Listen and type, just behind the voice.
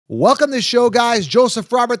Welcome to the show, guys.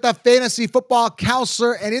 Joseph Robert, the fantasy football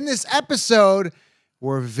counselor. And in this episode,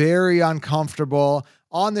 we're very uncomfortable.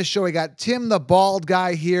 On the show, we got Tim, the bald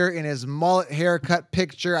guy here in his mullet haircut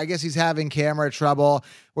picture. I guess he's having camera trouble.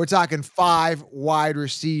 We're talking 5 wide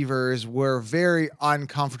receivers. We're very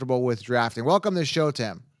uncomfortable with drafting. Welcome to the show,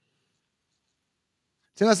 Tim.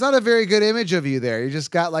 Tim, that's not a very good image of you there. You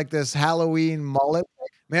just got like this Halloween mullet.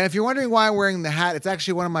 Man, if you're wondering why I'm wearing the hat, it's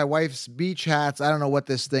actually one of my wife's beach hats. I don't know what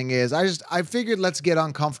this thing is. I figured let's get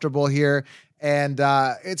uncomfortable here. And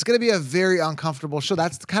it's going to be a very uncomfortable show.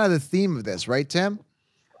 That's kind of the theme of this, right, Tim?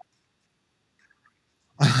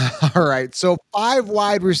 All right. So 5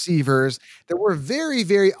 wide receivers that we're very,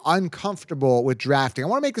 very uncomfortable with drafting. I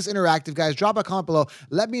want to make this interactive, guys. Drop a comment below.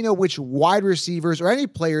 Let me know which wide receivers or any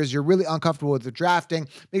players you're really uncomfortable with the drafting.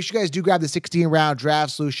 Make sure you guys do grab the 16-round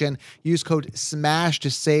draft solution. Use code SMASH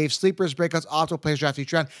to save. Sleepers, breakouts, optimal players draft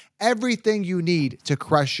each round. Everything you need to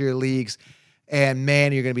crush your leagues. And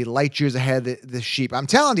man, you're going to be light years ahead of the sheep. I'm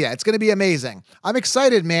telling you, it's going to be amazing. I'm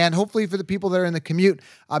excited, man. Hopefully for the people that are in the commute,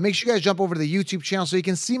 make sure you guys jump over to the YouTube channel so you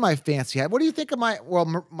can see my fancy hat. What do you think of my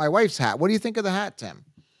wife's hat? What do you think of the hat, Tim?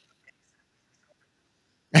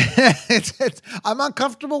 I'm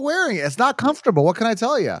uncomfortable wearing it. It's not comfortable. What can I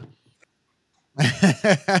tell you?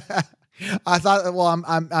 I thought, well,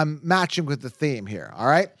 I'm matching with the theme here. All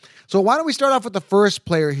right. So why don't we start off with the first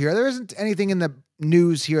player here? There isn't anything in the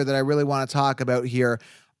news here that I really want to talk about here.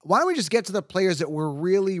 Why don't we just get to the players that we're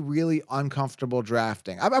really, really uncomfortable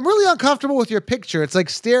drafting? I'm really uncomfortable with your picture. It's like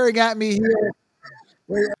staring at me here.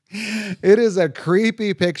 It is a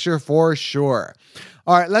creepy picture for sure.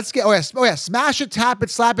 All right, let's get, oh yeah, smash it, tap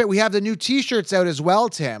it, slap it. We have the new t-shirts out as well,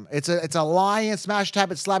 Tim. It's a lion, smash,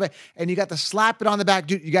 tap it, slap it. And you got the slap it on the back.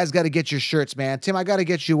 Dude, you guys got to get your shirts, man. Tim, I got to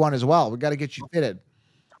get you one as well. We got to get you fitted.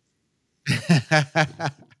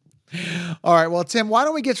 All right, well, Tim, why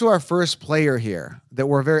don't we get to our first player here that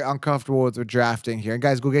we're very uncomfortable with drafting here? And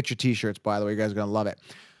guys, go get your t-shirts, by the way. You guys are going to love it.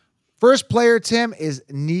 First player, Tim, is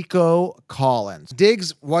Nico Collins.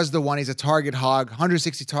 Diggs was the one. He's a target hog,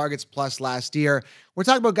 160 targets plus last year. We're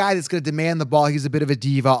talking about a guy that's going to demand the ball. He's a bit of a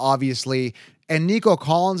diva, obviously. And Nico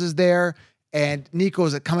Collins is there. And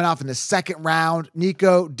Nico's coming off in the second round.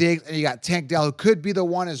 Nico, Diggs, and you got Tank Dell, who could be the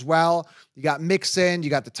one as well. You got Mixon, you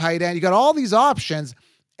got the tight end. You got all these options.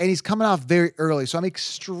 And he's coming off very early. So I'm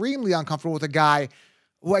extremely uncomfortable with a guy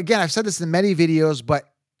who, again, I've said this in many videos, but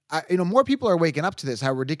more people are waking up to this,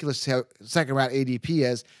 how ridiculous second round ADP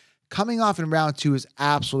is. Coming off in round 2 is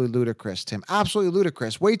absolutely ludicrous, Tim. Absolutely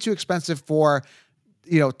ludicrous. Way too expensive for,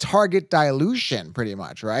 target dilution, pretty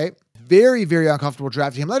much, right? Very, very uncomfortable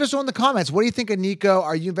drafting him. Let us know in the comments. What do you think of Nico?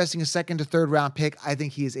 Are you investing a second to third round pick? I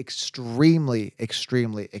think he is extremely,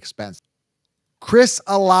 extremely expensive. Chris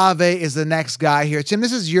Olave is the next guy here. Tim,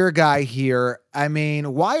 this is your guy here. I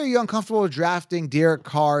mean, why are you uncomfortable with drafting Derek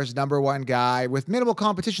Carr's #1 guy? With minimal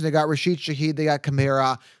competition, they got Rashid Shaheed, they got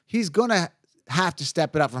Kamara. He's going to have to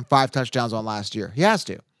step it up from 5 touchdowns on last year. He has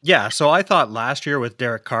to. Yeah, so I thought last year with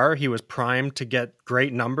Derek Carr, he was primed to get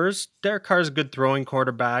great numbers. Derek Carr's a good throwing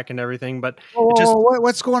quarterback and everything, but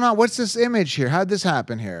what's going on? What's this image here? How'd this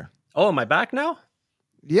happen here? Oh, am I back now?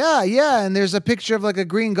 Yeah, and there's a picture of like a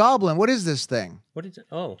green goblin. What is this thing? What is it?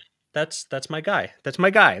 Oh, that's my guy. That's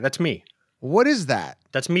my guy. That's me. What is that?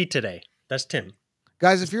 That's me today. That's Tim.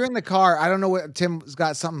 Guys, if you're in the car, I don't know what Tim's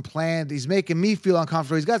got something planned. He's making me feel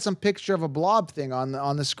uncomfortable. He's got some picture of a blob thing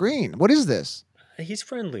on the screen. What is this? He's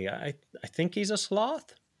friendly. I think he's a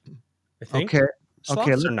sloth. I think. Okay.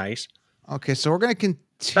 Sloths are nice. Okay, so we're going to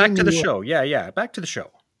continue. Back to the show. Yeah. Back to the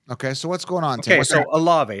show. Okay, so what's going on, Tim? Okay,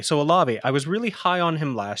 so Olave. I was really high on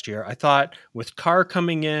him last year. I thought with Carr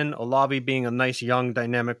coming in, Olave being a nice, young,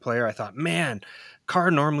 dynamic player, I thought, man,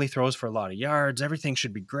 Carr normally throws for a lot of yards. Everything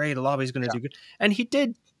should be great. Olave's going to do good. And he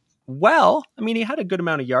did well. I mean, he had a good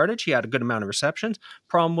amount of yardage. He had a good amount of receptions.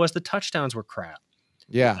 Problem was the touchdowns were crap.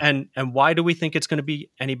 Yeah. And why do we think it's going to be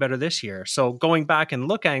any better this year? So going back and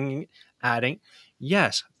looking at it,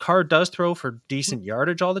 yes, Carr does throw for decent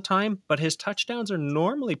yardage all the time, but his touchdowns are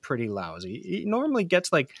normally pretty lousy. He normally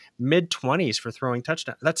gets like mid-20s for throwing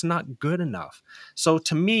touchdowns. That's not good enough. So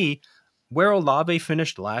to me, where Olave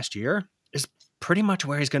finished last year is pretty much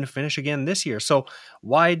where he's going to finish again this year. So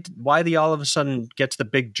why the all of a sudden gets the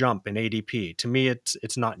big jump in ADP? To me,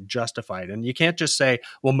 it's not justified. And you can't just say,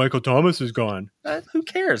 well, Michael Thomas is gone. Who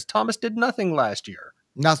cares? Thomas did nothing last year.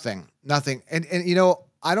 Nothing. And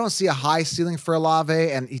I don't see a high ceiling for Olave,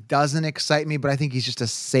 and he doesn't excite me, but I think he's just a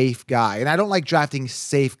safe guy. And I don't like drafting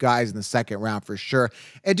safe guys in the second round for sure.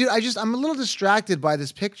 And dude, I'm a little distracted by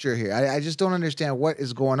this picture here. I just don't understand what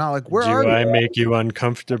is going on. Like, where are you? Do I make you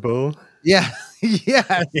uncomfortable? Yeah. Yes.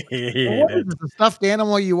 What is Hated. this, a stuffed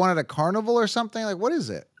animal you wanted at a carnival or something? Like, what is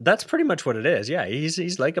it? That's pretty much what it is. Yeah,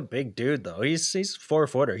 he's like a big dude though. He's 4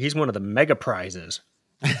 footer. He's one of the mega prizes.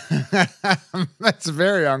 That's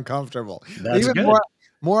very uncomfortable. That's Even good.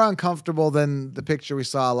 more uncomfortable than the picture we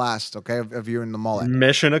saw last, okay, of you in the mullet.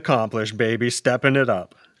 Mission accomplished, baby. Stepping it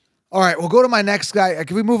up. All right, we'll go to my next guy.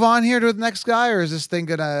 Can we move on here to the next guy, or is this thing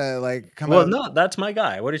gonna like come Well, out? no, that's my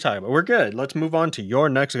guy. What are you talking about? We're good. Let's move on to your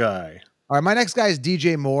next guy. All right, my next guy is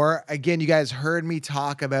DJ Moore. Again, you guys heard me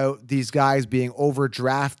talk about these guys being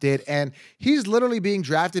overdrafted, and he's literally being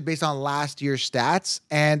drafted based on last year's stats.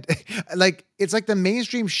 And like, it's like the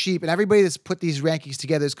mainstream sheep, and everybody that's put these rankings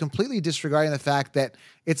together is completely disregarding the fact that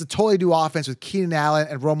it's a totally new offense with Keenan Allen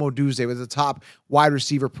and Rome Odunze with the top wide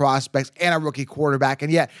receiver prospects and a rookie quarterback. And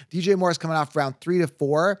yet, DJ Moore is coming off round 3 to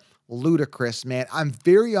 4. Ludicrous, man. I'm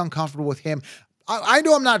very uncomfortable with him. I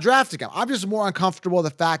know I'm not drafting him. I'm just more uncomfortable with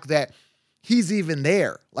the fact that he's even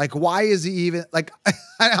there. Like, why is he even like?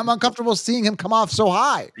 I'm uncomfortable seeing him come off so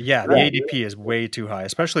high. Yeah, the ADP is way too high,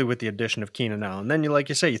 especially with the addition of Keenan Allen. Then you, like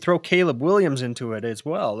you say, you throw Caleb Williams into it as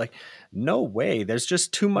well. Like, no way. There's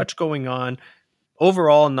just too much going on.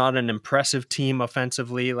 Overall, not an impressive team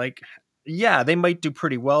offensively. Like, yeah, they might do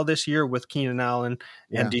pretty well this year with Keenan Allen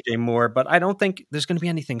and DJ Moore, but I don't think there's going to be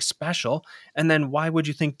anything special. And then why would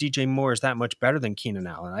you think DJ Moore is that much better than Keenan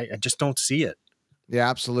Allen? I just don't see it. Yeah,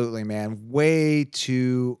 absolutely, man. Way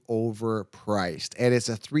too overpriced. And it's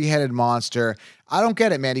a three-headed monster. I don't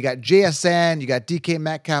get it, man. You got JSN, you got DK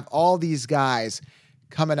Metcalf, all these guys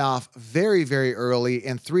coming off very, very early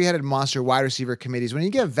in three-headed monster wide receiver committees. When you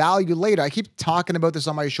get value later, I keep talking about this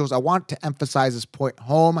on my shows. I want to emphasize this point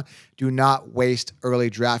home. Do not waste early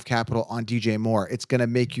draft capital on DJ Moore. It's going to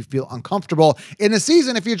make you feel uncomfortable in the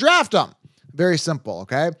season if you draft him. Very simple,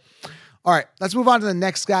 okay? All right, let's move on to the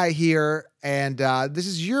next guy here. And this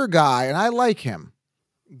is your guy, and I like him.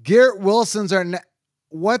 Garrett Wilson's our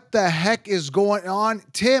what the heck is going on?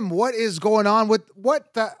 Tim, what is going on with what's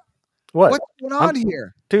going on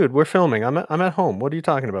here? Dude, we're filming. I'm at home. What are you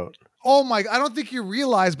talking about? Oh my, I don't think you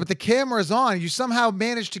realize, but the camera's on. You somehow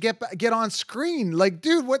managed to get on screen. Like,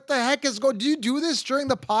 dude, what the heck is going? Do you do this during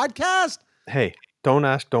the podcast? Hey, don't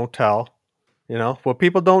ask, don't tell. You know, what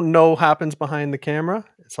people don't know happens behind the camera.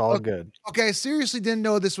 It's all good. Okay, I seriously didn't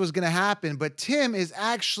know this was going to happen, but Tim is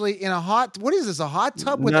actually in a what is this, a hot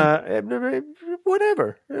tub with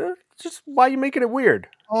whatever. Just why are you making it weird?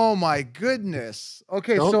 Oh my goodness.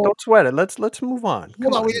 Okay, don't sweat it. Let's move on.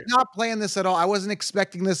 Hold on, we did not plan this at all. I wasn't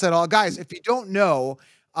expecting this at all. Guys, if you don't know,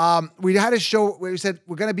 we had a show where we said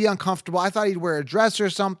we're going to be uncomfortable. I thought he'd wear a dress or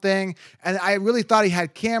something, and I really thought he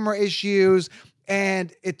had camera issues.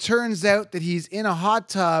 And it turns out that he's in a hot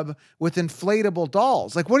tub with inflatable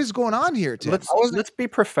dolls. Like, what is going on here, Tim? Let's be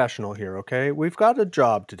professional here, okay? We've got a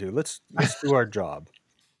job to do. Let's do our job.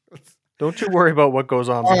 Don't you worry about what goes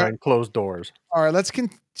on behind closed doors. All right, let's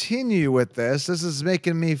continue with this. This is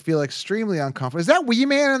making me feel extremely uncomfortable. Is that Wee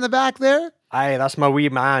Man in the back there? Aye, that's my wee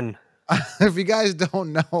man. If you guys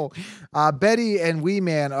don't know, Betty and Wee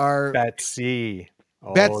Man are Betsy.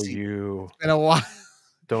 Betsy. You. In a while.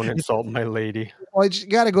 Don't insult my lady. Well, you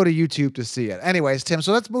got to go to YouTube to see it. Anyways, Tim,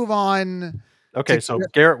 so let's move on. Okay, so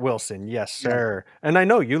Garrett Wilson, yes, sir. Yeah. And I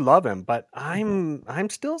know you love him, but I'm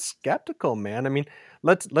still skeptical, man. I mean,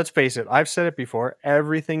 let's face it. I've said it before.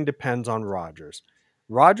 Everything depends on Rodgers.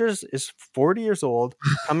 Rodgers is 40 years old,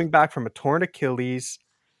 coming back from a torn Achilles.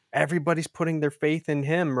 Everybody's putting their faith in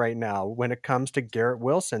him right now when it comes to Garrett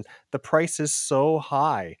Wilson. The price is so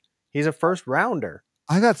high. He's a first rounder.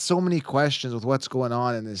 I got so many questions with what's going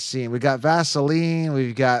on in this scene. We got Vaseline,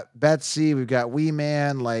 we've got Betsy, we've got Wee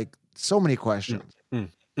Man, like so many questions.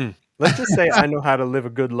 Let's just say I know how to live a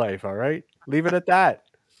good life, all right? Leave it at that.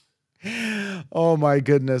 Oh my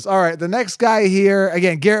goodness. All right, the next guy here,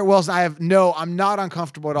 again, Garrett Wilson. I'm not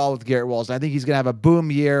uncomfortable at all with Garrett Wilson. I think he's going to have a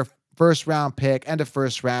boom year, first round pick, end of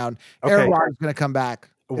first round. Okay. Aaron Rodgers is going to come back.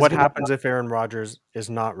 What happens if Aaron Rodgers is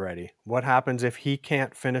not ready? What happens if he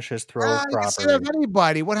can't finish his throws properly?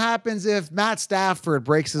 Anybody. What happens if Matt Stafford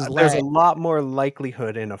breaks his leg? There's a lot more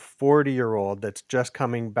likelihood in a 40-year-old that's just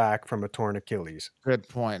coming back from a torn Achilles. Good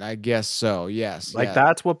point. I guess so. Yes.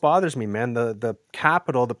 That's what bothers me, man. The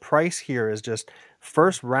capital, the price here is just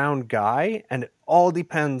first round guy, and it all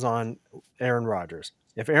depends on Aaron Rodgers.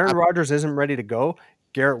 If Aaron Rodgers isn't ready to go,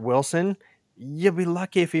 Garrett Wilson, you'll be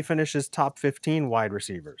lucky if he finishes top 15 wide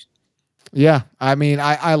receivers. Yeah. I mean,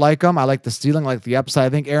 I like him. I like the stealing, I like the upside. I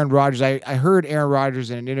think Aaron Rodgers, I heard Aaron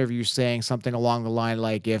Rodgers in an interview saying something along the line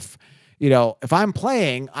like, if I'm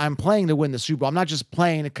playing to win the Super Bowl. I'm not just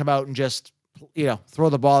playing to come out and just throw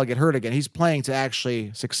the ball and get hurt again. He's playing to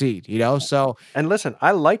actually succeed, So And listen,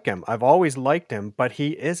 I like him. I've always liked him, but he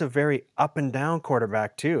is a very up and down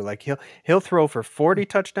quarterback too. Like he'll throw for 40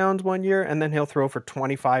 touchdowns one year and then he'll throw for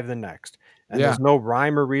 25 the next. And yeah, there's no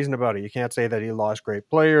rhyme or reason about it. You can't say that he lost great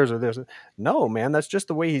players or this. No, man, that's just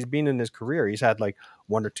the way he's been in his career. He's had like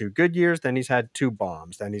 1 or 2 good years, then he's had 2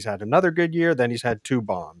 bombs, then he's had another good year, then he's had 2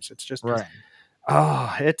 bombs. It's just right.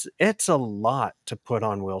 it's a lot to put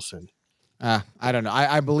on Wilson. I don't know.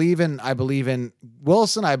 I believe in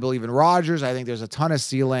Wilson. I believe in Rodgers. I think there's a ton of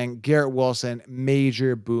ceiling. Garrett Wilson,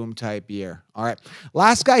 major boom type year. All right.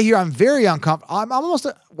 Last guy here. I'm very uncomfortable. I'm almost,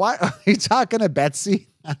 why are you talking to Betsy?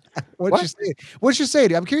 What'd she say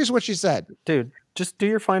to you? I'm curious what she said. Dude, just do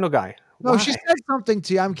your final guy. No, Why? she said something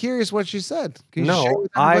to you. I'm curious what she said. Can you share No,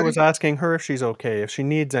 with I everybody? was asking her if she's okay, if she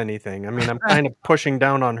needs anything. I mean, I'm kind of pushing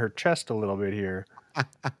down on her chest a little bit here.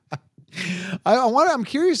 I'm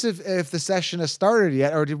curious if the session has started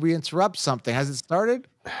yet, or did we interrupt something? Has it started?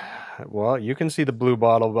 Well, you can see the blue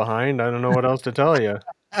bottle behind. I don't know what else to tell you.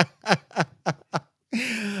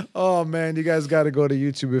 Oh man, you guys got to go to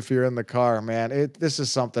YouTube if you're in the car, man. This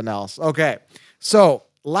is something else. Okay, so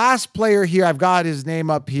last player here, I've got his name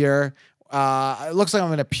up here. It looks like I'm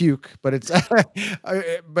gonna puke, but it's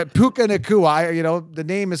but Puka Nacua. The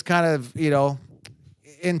name is kind of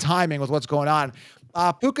in timing with what's going on.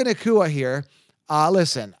 Puka Nacua here.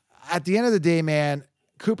 Listen, at the end of the day, man,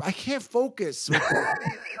 Coop, I can't focus.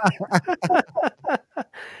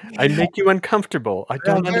 I make you uncomfortable. I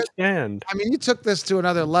don't Yeah, understand. I mean, you took this to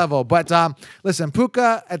another level, but listen,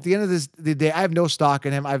 the end of the day, I have no stock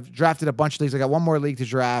in him. I've drafted a bunch of leagues. I got one more league to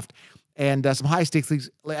draft and some high stakes leagues,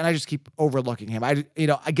 and I just keep overlooking him.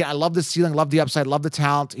 Again, I love the ceiling, love the upside, love the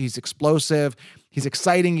talent. He's explosive. He's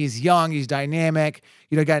exciting. He's young. He's dynamic.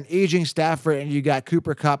 You got an aging Stafford and you got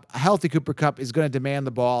Cooper Kupp. A healthy Cooper Kupp is going to demand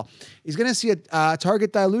the ball. He's going to see a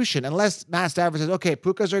target dilution unless Matt Stafford says, okay,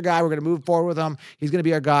 Puka's our guy. We're going to move forward with him. He's going to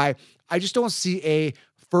be our guy. I just don't see a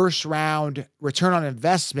first round return on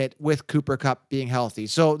investment with Cooper Kupp being healthy.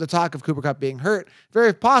 So the talk of Cooper Kupp being hurt,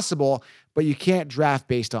 very possible, but you can't draft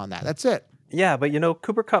based on that. That's it. Yeah, but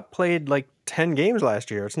Cooper Kupp played like 10 games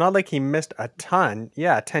last year. It's not like he missed a ton.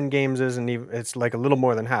 Yeah, 10 games isn't even, it's like a little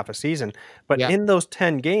more than half a season. But Yeah. in those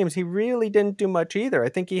 10 games, he really didn't do much either. I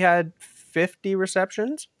think he had 50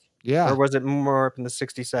 receptions. Yeah. Or was it more up in the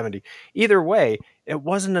 60, 70? Either way, it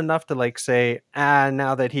wasn't enough to say,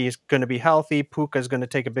 now that he's going to be healthy, Puka's going to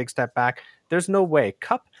take a big step back. There's no way.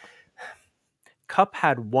 Kupp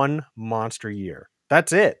had one monster year.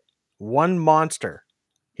 That's it. One monster.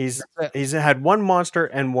 He's had one monster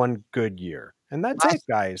and one good year. And that's it,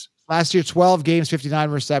 guys. Last year, 12 games, 59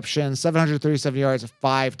 receptions, 737 yards,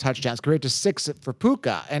 5 touchdowns, compared to 6 for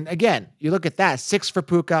Puka. And again, you look at that, 6 for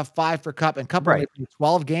Puka, 5 for Kupp, and Kupp only played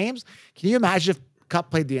 12 games. Can you imagine if Kupp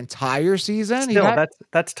played the entire season? Still,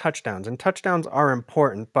 that's touchdowns, and touchdowns are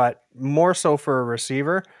important, but more so for a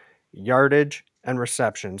receiver, yardage and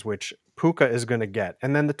receptions, which Puka is going to get.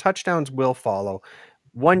 And then the touchdowns will follow.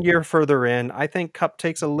 1 year further in, I think Kupp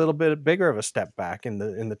takes a little bit bigger of a step back in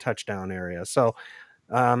the touchdown area. So,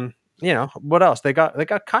 what else? They got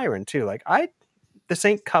Kyren too. This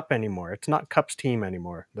ain't Kupp anymore. It's not Kupp's team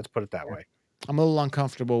anymore. Let's put it that way. I'm a little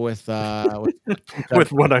uncomfortable with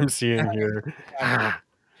with what I'm seeing here.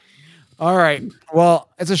 All right. Well,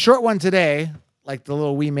 it's a short one today, like the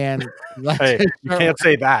little wee man. Hey, you can't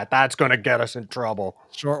say that. That's going to get us in trouble.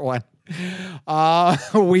 Short one.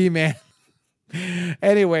 Wee man.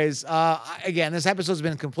 Anyways, again, this episode's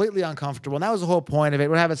been completely uncomfortable, and that was the whole point of it.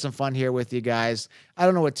 We're having some fun here with you guys. I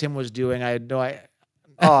don't know what Tim was doing. I had no idea.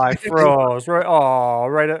 Oh, I froze. Right. Oh,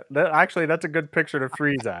 right. Actually, that's a good picture to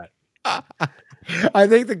freeze at. I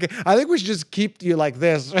think we should just keep you like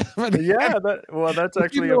this. Yeah. That's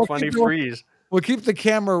actually a funny freeze. We'll keep the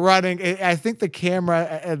camera running. I think the camera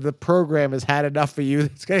and the program has had enough of you.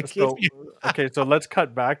 It's gonna keep you. Okay, so let's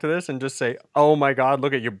cut back to this and just say, oh my God,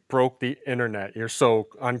 look at you broke the internet. You're so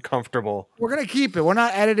uncomfortable. We're gonna keep it. We're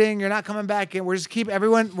not editing. You're not coming back in. We're just keep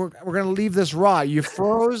everyone. We're gonna leave this raw. You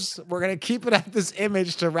froze. We're gonna keep it at this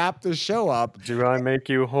image to wrap the show up. Do I make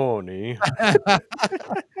you horny? I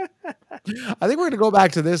think we're gonna go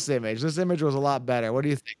back to this image. This image was a lot better. What do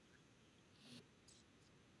you think?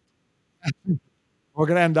 We're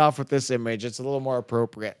going to end off with this image. It's a little more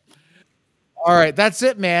appropriate. All right. That's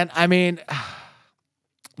it, man. I mean,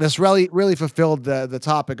 this really fulfilled the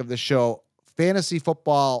topic of the show. Fantasy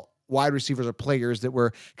football wide receivers are players that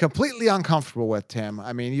we're completely uncomfortable with, Tim.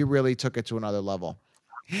 I mean, you really took it to another level.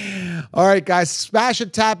 All right, guys, smash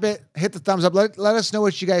it, tap it, hit the thumbs up. Let us know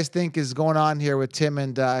what you guys think is going on here with Tim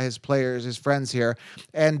and his players, his friends here.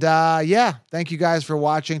 And yeah, thank you guys for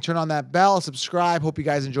watching. Turn on that bell, subscribe. Hope you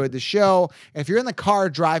guys enjoyed the show. And if you're in the car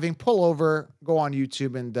driving, pull over, go on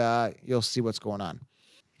YouTube, and you'll see what's going on.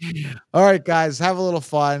 All right, guys, have a little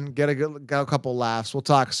fun. Get a couple laughs. We'll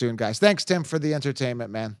talk soon, guys. Thanks, Tim, for the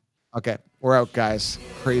entertainment, man. Okay, we're out, guys.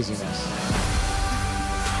 Craziness.